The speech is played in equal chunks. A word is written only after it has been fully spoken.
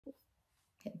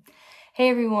Hey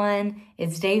everyone,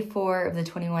 it's day 4 of the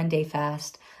 21-day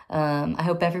fast. I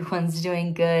hope everyone's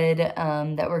doing good,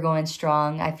 that we're going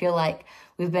strong. I feel like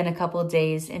we've been a couple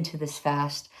days into this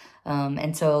fast,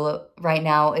 and so right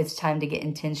now it's time to get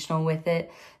intentional with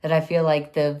it. That I feel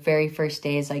like the very first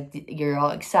days, like you're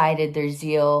all excited, there's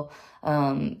zeal,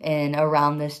 and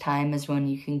around this time is when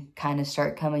you can kind of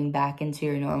start coming back into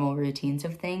your normal routines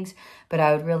of things. But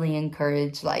I would really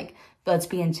encourage, let's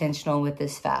be intentional with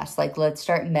this fast. Let's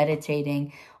start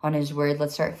meditating on his word.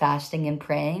 Let's start fasting and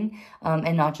praying,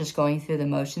 and not just going through the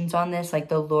motions on this.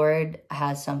 The Lord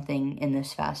has something in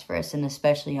this fast for us, and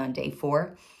especially on day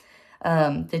 4.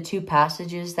 The two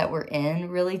passages that we're in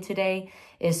really today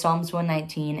is Psalms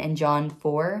 119 and John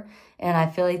 4. And I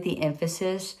feel like the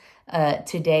emphasis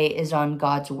today is on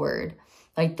God's word.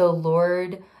 The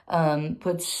Lord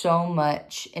puts so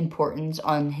much importance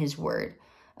on his word.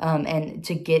 And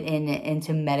to get in it and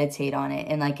to meditate on it.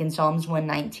 And in Psalms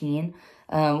 119,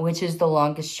 which is the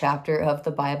longest chapter of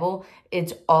the Bible,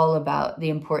 it's all about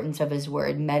the importance of his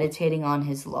word, meditating on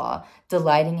his law,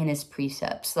 delighting in his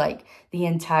precepts. The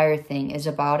entire thing is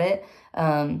about it.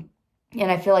 And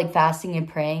I feel like fasting and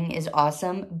praying is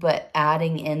awesome, but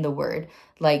adding in the word.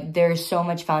 There's so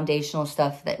much foundational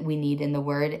stuff that we need in the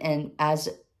word. And as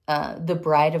the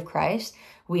bride of Christ,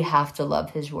 we have to love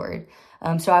his word.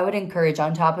 So I would encourage,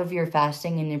 on top of your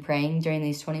fasting and your praying during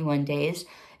these 21 days,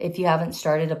 if you haven't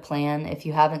started a plan, if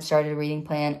you haven't started a reading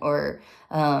plan, or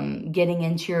getting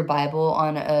into your Bible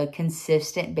on a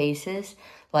consistent basis,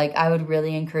 I would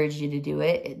really encourage you to do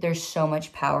it. There's so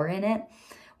much power in it.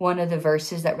 One of the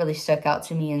verses that really stuck out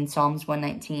to me in Psalms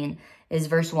 119 is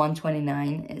verse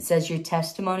 129. It says, "Your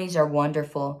testimonies are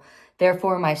wonderful,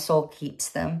 therefore my soul keeps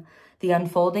them. The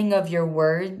unfolding of your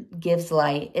word gives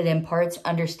light. It imparts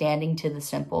understanding to the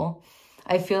simple."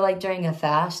 I feel like during a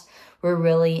fast, we're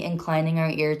really inclining our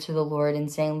ear to the Lord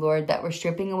and saying, Lord, that we're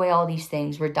stripping away all these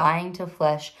things. We're dying to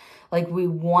flesh. We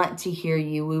want to hear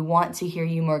you. We want to hear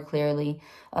you more clearly.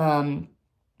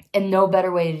 And no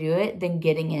better way to do it than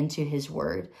getting into his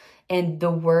word. And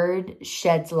the word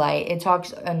sheds light. It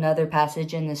talks, another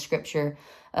passage in the scripture,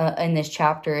 in this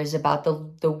chapter, is about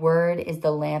the word is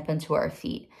the lamp unto our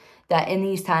feet. That in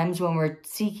these times when we're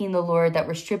seeking the Lord, that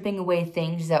we're stripping away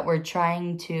things, that we're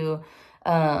trying to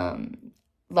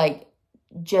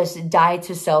just die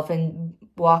to self and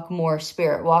walk more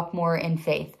spirit, walk more in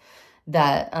faith,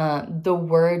 that the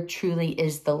word truly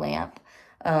is the lamp.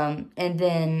 And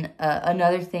then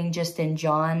another thing, just in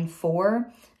John 4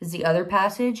 is the other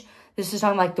passage. This is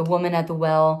talking the woman at the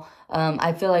well.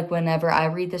 I feel like whenever I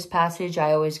read this passage,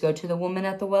 I always go to the woman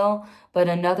at the well. But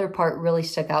another part really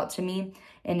stuck out to me,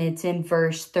 and it's in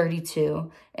verse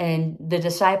 32. And the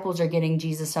disciples are getting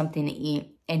Jesus something to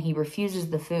eat, and he refuses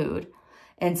the food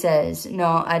and says,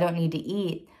 "No, I don't need to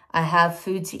eat. I have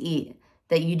food to eat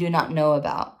that you do not know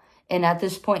about." And at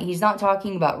this point, he's not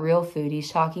talking about real food.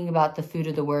 He's talking about the food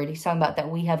of the word. He's talking about that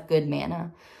we have good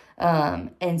manna.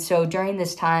 And so during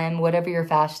this time, whatever you're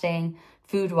fasting,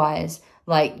 food-wise,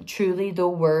 truly the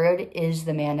word is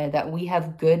the manna, that we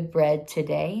have good bread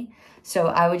today. So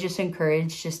I would just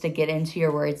encourage just to get into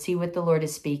your word, see what the Lord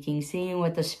is speaking, seeing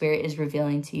what the Spirit is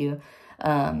revealing to you.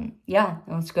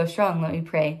 Let's go strong. Let me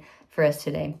pray for us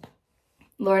today.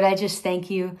 Lord, I just thank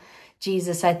you,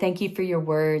 Jesus. I thank you for your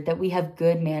word, that we have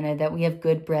good manna, that we have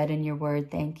good bread in your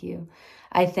word. Thank you.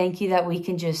 I thank you that we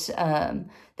can just,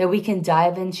 that we can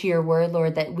dive into your word,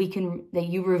 Lord, that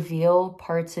you reveal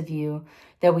parts of you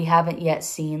that we haven't yet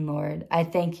seen, Lord. I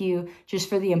thank you just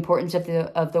for the importance of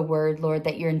the word, Lord,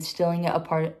 that you're instilling it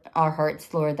upon our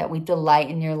hearts, Lord, that we delight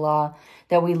in your law,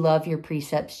 that we love your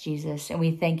precepts, Jesus. And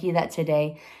we thank you that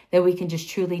today, that we can just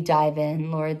truly dive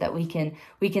in, Lord, that we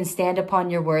can stand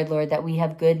upon your word, Lord, that we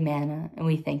have good manna, and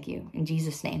we thank you. In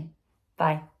Jesus' name,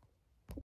 bye.